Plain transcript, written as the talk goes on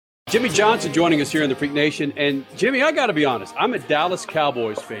Jimmie Johnson joining us here in the Freak Nation. And Jimmy, I got to be honest, I'm a Dallas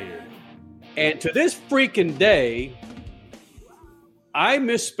Cowboys fan. And to this freaking day, I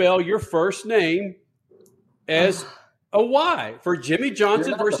misspell your first name as a Y for Jimmie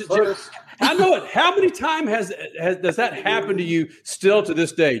Johnson versus Jimmy. I know it. How many times does that happen to you still to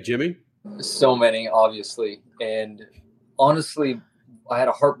this day, Jimmy? So many, obviously. And honestly, I had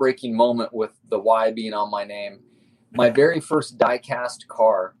a heartbreaking moment with the Y being on my name. My very first die-cast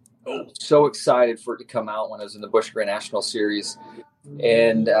car, so excited for it to come out when I was in the Busch Grand National Series.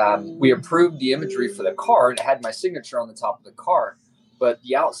 And we approved the imagery for the car, and it had my signature on the top of the car. But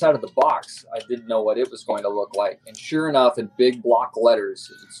the outside of the box, I didn't know what it was going to look like. And sure enough, in big block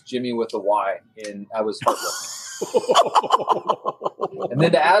letters, it's Jimmy with a Y. And I was heartbroken. And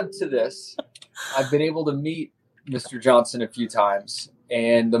then to add to this, I've been able to meet Mr. Johnson a few times.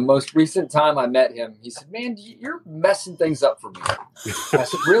 And the most recent time I met him, he said, "Man, you're messing things up for me." I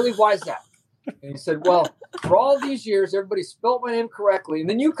said, "Really? Why is that?" And he said, "Well, for all these years, everybody spelled my name correctly. And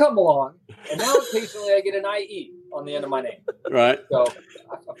then you come along, and now occasionally I get an IE on the end of my name." Right. So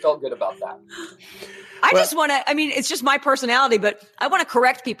I felt good about that. I just want to, it's just my personality, but I want to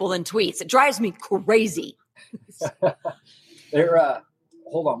correct people in tweets. It drives me crazy.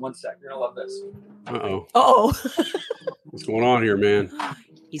 Hold on one sec. You're going to love this. Uh-oh. What's going on here, man?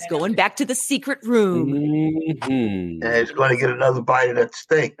 He's going back to the secret room. Mm-hmm. And he's going to get another bite of that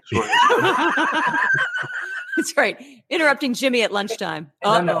steak. That's right. Interrupting Jimmy at lunchtime.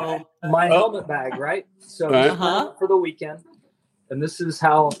 No. My helmet bag, right? So for the weekend. And this is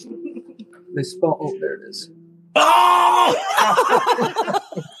how they spell. Oh, there it is. Oh!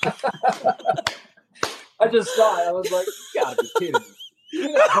 I just saw it. I was like, you gotta be kidding me.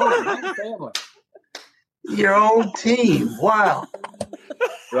 You're at home, your family. Your own team. Wow.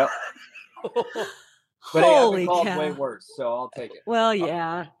 Yep. But Holy I've been called cow. way worse, so I'll take it. Well,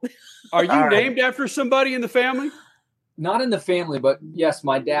 yeah. Are you named after somebody in the family? Not in the family, but yes,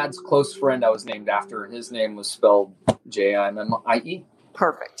 my dad's close friend I was named after. His name was spelled Jimmie.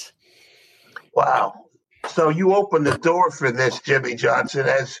 Perfect. Wow. So you opened the door for this, Jimmie Johnson,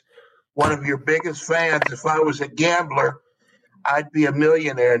 as one of your biggest fans. If I was a gambler, I'd be a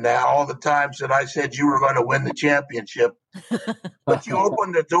millionaire now. All the times that I said you were going to win the championship. But you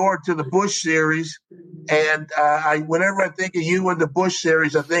opened the door to the Busch Series. And whenever I think of you in the Busch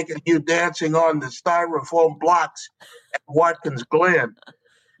Series, I think of you dancing on the styrofoam blocks at Watkins Glen.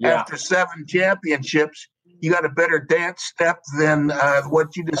 Yeah. After 7 championships, you got a better dance step than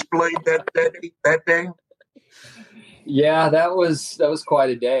what you displayed that day? Yeah, that was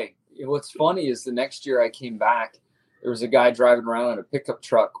quite a day. What's funny is the next year I came back, there was a guy driving around in a pickup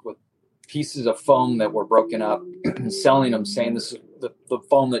truck with pieces of foam that were broken up and selling them, saying this is the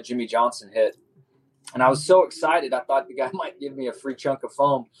foam that Jimmie Johnson hit. And I was so excited, I thought the guy might give me a free chunk of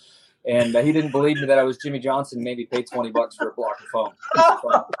foam. And he didn't believe me that I was Jimmie Johnson, maybe pay $20 for a block of foam.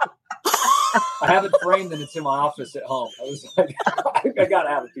 I have it framed and it's in my office at home. I was like, I got to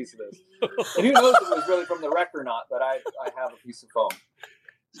have a piece of this. And who knows if it was really from the wreck or not, but I have a piece of foam.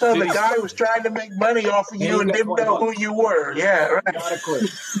 So the guy was trying to make money off of you and didn't know who you were. Yeah, right. Not a clue.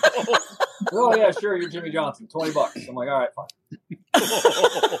 Oh, yeah, sure, you're Jimmie Johnson. $20. I'm like, all right, fine.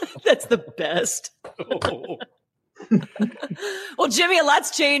 That's the best. Well, Jimmy, a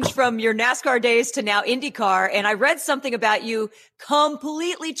lot's changed from your NASCAR days to now IndyCar. And I read something about you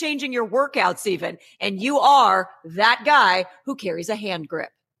completely changing your workouts even. And you are that guy who carries a hand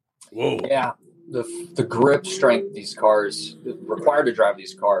grip. Whoa. Yeah. The grip strength these cars required to drive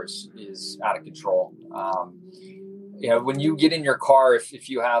these cars is out of control. When you get in your car, if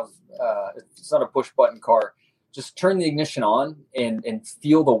you have, it's not a push button car, just turn the ignition on and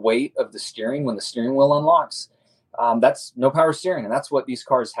feel the weight of the steering when the steering wheel unlocks. That's no power steering, and that's what these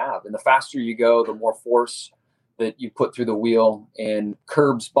cars have. And the faster you go, the more force that you put through the wheel, and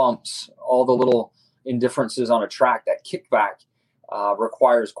curbs, bumps, all the little indifferences on a track, that kickback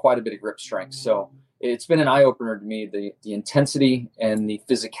requires quite a bit of grip strength. So it's been an eye-opener to me, the intensity and the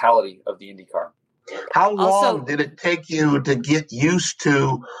physicality of the IndyCar. How long did it take you to get used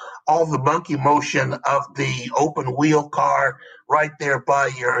to all the monkey motion of the open wheel car right there by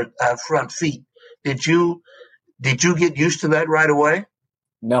your front feet? Did you get used to that right away?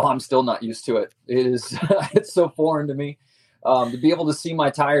 No, I'm still not used to it. It's so foreign to me. To be able to see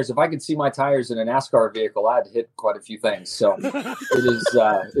my tires, if I could see my tires in a NASCAR vehicle, I'd hit quite a few things. So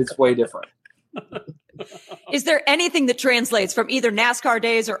it's way different. Is there anything that translates from either NASCAR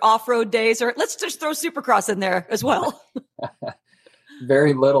days or off-road days, or let's just throw Supercross in there as well?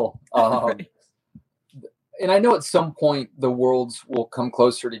 Very little. And I know at some point the worlds will come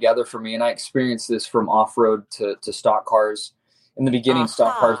closer together for me. And I experienced this from off-road to stock cars. in the beginning,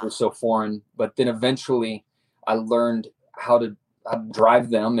 stock cars were so foreign, but then eventually I learned how to drive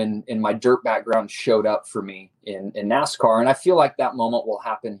them, and my dirt background showed up for me in NASCAR. And I feel like that moment will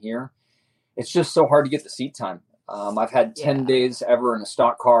happen here. It's just so hard to get the seat time. I've had 10 days ever in a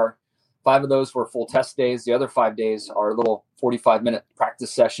stock car. 5 of those were full test days. The other 5 days are little 45-minute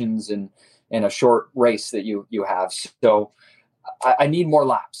practice sessions and a short race that you have. So I need more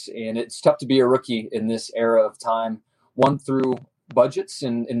laps, and it's tough to be a rookie in this era of time. One, through budgets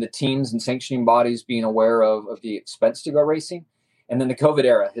and the teams and sanctioning bodies being aware of the expense to go racing. And then the COVID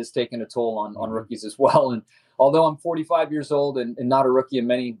era has taken a toll on rookies as well. And although I'm 45 years old and not a rookie in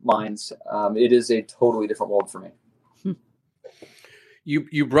many minds, it is a totally different world for me.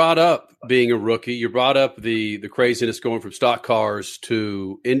 You brought up being a rookie. You brought up the craziness going from stock cars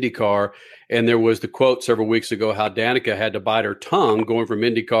to IndyCar. And there was the quote several weeks ago how Danica had to bite her tongue going from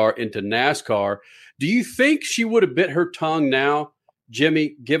IndyCar into NASCAR. Do you think she would have bit her tongue now,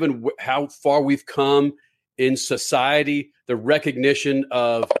 Jimmy, given how far we've come in society, the recognition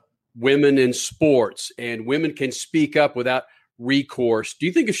of women in sports, and women can speak up without recourse? Do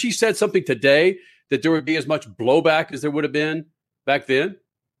you think if she said something today that there would be as much blowback as there would have been back then?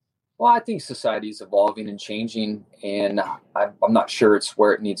 Well, I think society is evolving and changing, and I'm not sure it's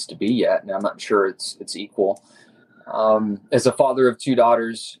where it needs to be yet, and I'm not sure it's equal. As a father of 2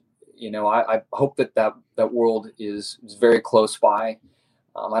 daughters, I hope that world is very close by.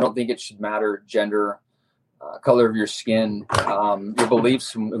 I don't think it should matter gender, color of your skin, your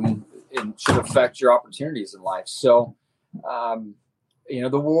beliefs, and should affect your opportunities in life. So,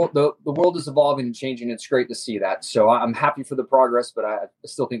 the world is evolving and changing. It's great to see that. So I'm happy for the progress, but I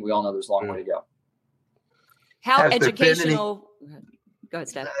still think we all know there's a long way to go. How educational? Go ahead,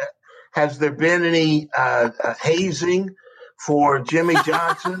 Steph. Has there been any hazing for Jimmie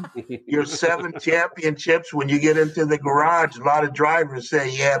Johnson? Your 7 championships, when you get into the garage, a lot of drivers say,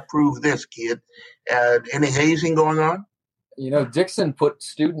 yeah, prove this, kid. Any hazing going on? Dixon put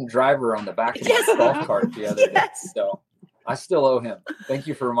student driver on the back of his golf cart the other day. So I still owe him. Thank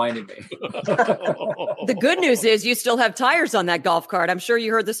you for reminding me. The good news is you still have tires on that golf cart. I'm sure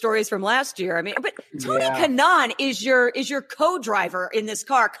you heard the stories from last year. I mean, but Tony Kanaan is your co-driver in this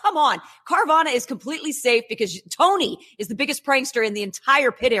car. Come on. Carvana is completely safe because Tony is the biggest prankster in the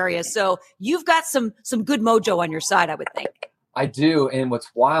entire pit area. So you've got some good mojo on your side, I would think. I do. And what's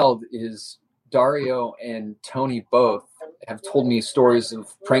wild is Dario and Tony both have told me stories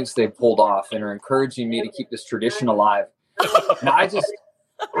of pranks they've pulled off and are encouraging me to keep this tradition alive. And I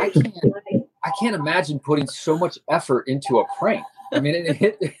can't imagine putting so much effort into a prank. I mean,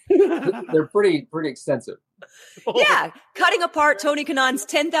 they're pretty extensive. Yeah, cutting apart Tony Kanaan's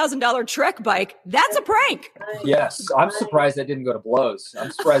 $10,000 Trek bike, that's a prank. Yes, I'm surprised that didn't go to blows.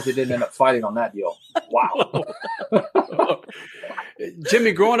 I'm surprised they didn't end up fighting on that deal. Wow.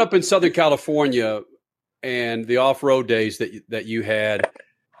 Jimmy, growing up in Southern California and the off-road days that you had,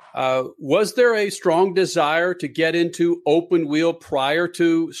 was there a strong desire to get into open wheel prior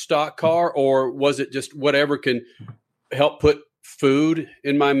to stock car, or was it just whatever can help put food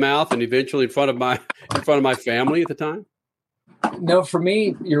in my mouth and eventually in front of my family at the time? No, for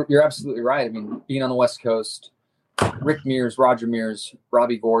me, you're absolutely right. I mean, being on the West Coast, Rick Mears, Roger Mears,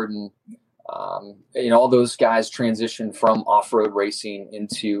 Robbie Gordon, all those guys transitioned from off-road racing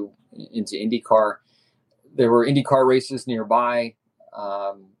into IndyCar. There were IndyCar races nearby.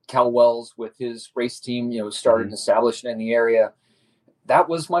 Cal Wells with his race team, started and established in the area. That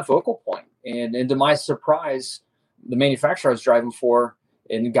was my focal point. And to my surprise, the manufacturer I was driving for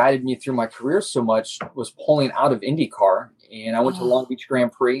and guided me through my career so much was pulling out of IndyCar. And I went to Long Beach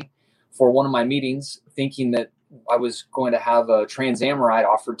Grand Prix for one of my meetings, thinking that I was going to have a Trans Am ride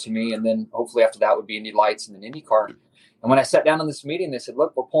offered to me. And then hopefully after that would be Indy Lights and then IndyCar. And when I sat down in this meeting, they said,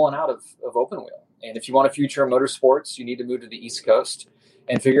 look, we're pulling out of open wheel. And if you want a future in motorsports, you need to move to the East Coast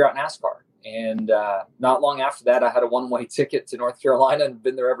and figure out NASCAR. And not long after that, I had a one-way ticket to North Carolina and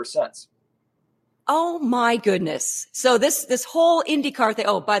been there ever since. Oh my goodness. So this whole IndyCar thing.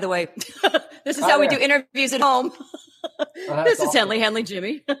 Oh, by the way, this is how we do interviews at home. This is awesome. Henley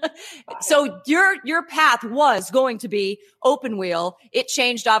Jimmy. So your path was going to be open wheel. It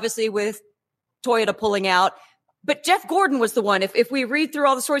changed obviously with Toyota pulling out. But Jeff Gordon was the one, if we read through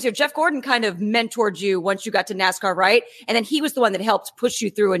all the stories here, Jeff Gordon kind of mentored you once you got to NASCAR, right? And then he was the one that helped push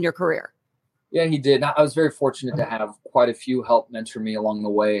you through in your career. Yeah, he did. I was very fortunate to have quite a few help mentor me along the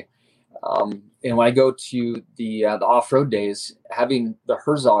way. And when I go to the off-road days, having the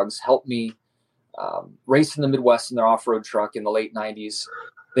Herzogs help me race in the Midwest in their off-road truck in the late 90s.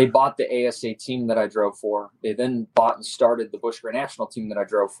 They bought the ASA team that I drove for. They then bought and started the Busch Grand National team that I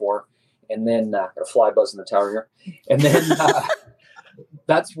drove for. And then got a fly buzz in the tower here. And then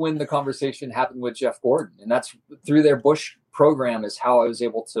that's when the conversation happened with Jeff Gordon. And that's through their Busch program is how I was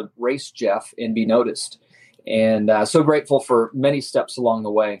able to race Jeff and be noticed. And so grateful for many steps along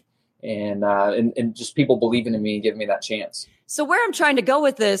the way and just people believing in me and giving me that chance. So where I'm trying to go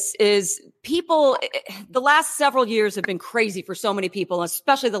with this is people, the last several years have been crazy for so many people,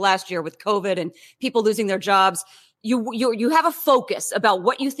 especially the last year with COVID and people losing their jobs. You have a focus about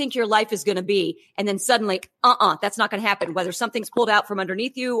what you think your life is going to be. And then suddenly, that's not going to happen, whether something's pulled out from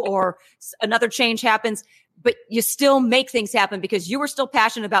underneath you or another change happens, but you still make things happen because you were still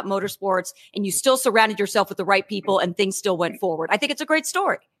passionate about motorsports and you still surrounded yourself with the right people and things still went forward. I think it's a great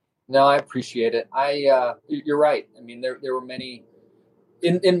story. No, I appreciate it. You're right. I mean, there were many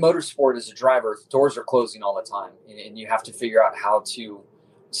in motorsport as a driver, doors are closing all the time and you have to figure out how to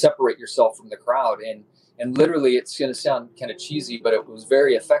separate yourself from the crowd. And literally, it's going to sound kind of cheesy, but it was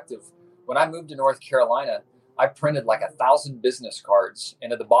very effective. When I moved to North Carolina, I printed like 1,000 business cards.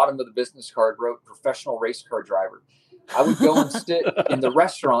 And at the bottom of the business card wrote professional race car driver. I would go and sit in the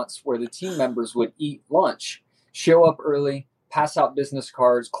restaurants where the team members would eat lunch, show up early, pass out business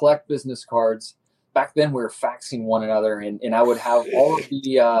cards, collect business cards. Back then, we were faxing one another. And I would have all of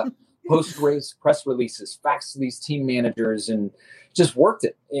the post-race press releases faxed to these team managers and just worked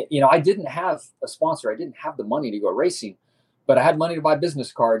it. You know, I didn't have a sponsor. I didn't have the money to go racing, but I had money to buy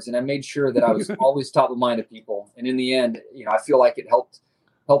business cards and I made sure that I was always top of mind of people. And in the end, you know, I feel like it helped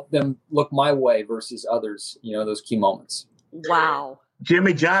them look my way versus others, you know, those key moments. Wow.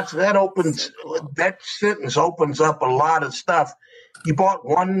 Jimmie Johnson, that sentence opens up a lot of stuff. You bought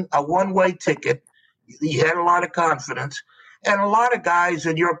a one-way ticket. You had a lot of confidence. And a lot of guys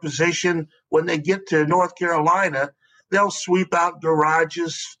in your position, when they get to North Carolina, they'll sweep out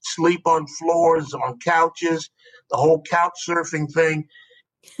garages, sleep on floors, on couches, the whole couch surfing thing.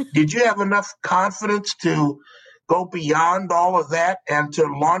 Did you have enough confidence to go beyond all of that and to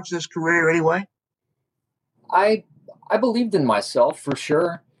launch this career anyway? I believed in myself for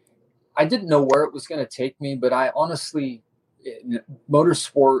sure. I didn't know where it was going to take me, but I honestly,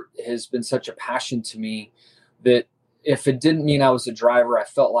 motorsport has been such a passion to me that if it didn't mean I was a driver, I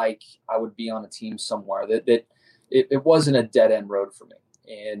felt like I would be on a team somewhere, that it wasn't a dead end road for me.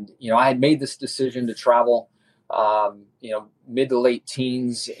 And, you know, I had made this decision to travel, you know, mid to late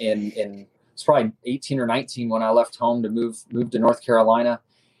teens and it's probably 18 or 19 when I left home to move to North Carolina.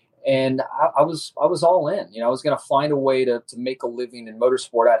 And I was all in. You know, I was going to find a way to make a living in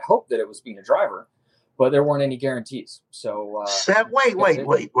motorsport. I'd hoped that it was being a driver, but there weren't any guarantees. So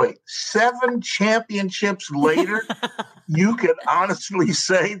wait. 7 championships later, you could honestly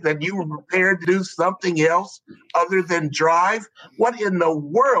say that you were prepared to do something else other than drive? What in the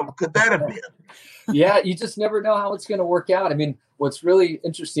world could that have been? Yeah, you just never know how it's going to work out. I mean, what's really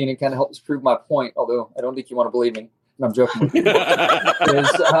interesting and kind of helps prove my point, although I don't think you want to believe me, and I'm joking with you,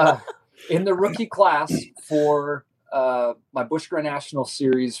 is in the rookie class for my Busch Grand National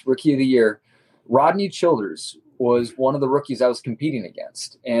Series Rookie of the Year, Rodney Childers was one of the rookies I was competing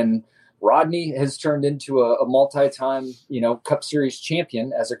against. And Rodney has turned into a multi-time, you know, Cup Series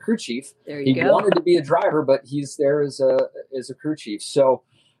champion as a crew chief. He wanted to be a driver, but he's there as a crew chief. So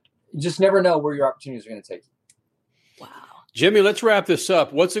you just never know where your opportunities are going to take you. Wow. Jimmie, let's wrap this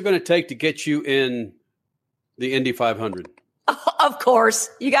up. What's it going to take to get you in the Indy 500? Of course.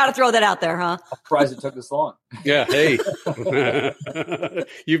 You got to throw that out there, huh? I'm surprised it took this long. Yeah. Hey,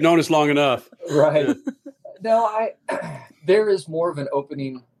 you've known us long enough. Right. No, there is more of an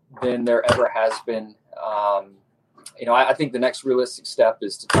opening than there ever has been. You know, I think the next realistic step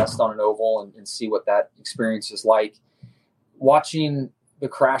is to test on an oval and see what that experience is like. Watching the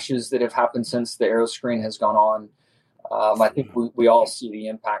crashes that have happened since the aero screen has gone on, I think we all see the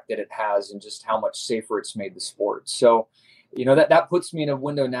impact that it has and just how much safer it's made the sport. So, you know, that puts me in a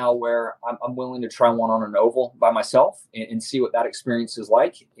window now where I'm willing to try one on an oval by myself and see what that experience is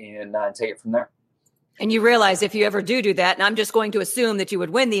like and take it from there. And you realize if you ever do that, and I'm just going to assume that you would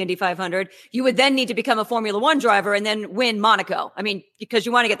win the Indy 500, you would then need to become a Formula One driver and then win Monaco. I mean, because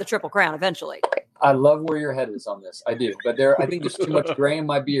you want to get the Triple Crown eventually. I love where your head is on this. I do. But I think there's too much gray in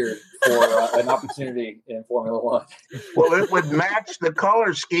my beard for an opportunity in Formula One. Well, it would match the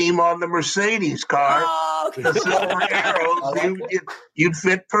color scheme on the Mercedes car. Oh, okay. The silver arrows, you'd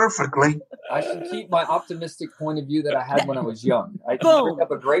fit perfectly. I should keep my optimistic point of view that I had when I was young. I bring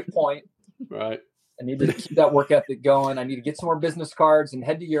up a great point. Right. I need to keep that work ethic going. I need to get some more business cards and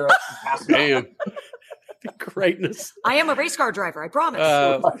head to Europe and pass it on. Greatness. I am a race car driver, I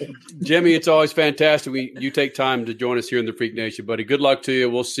promise. Jimmie, it's always fantastic. You take time to join us here in the Freak Nation, buddy. Good luck to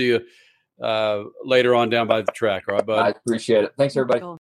you. We'll see you later on down by the track. All right, bud? I appreciate it. Thanks, everybody.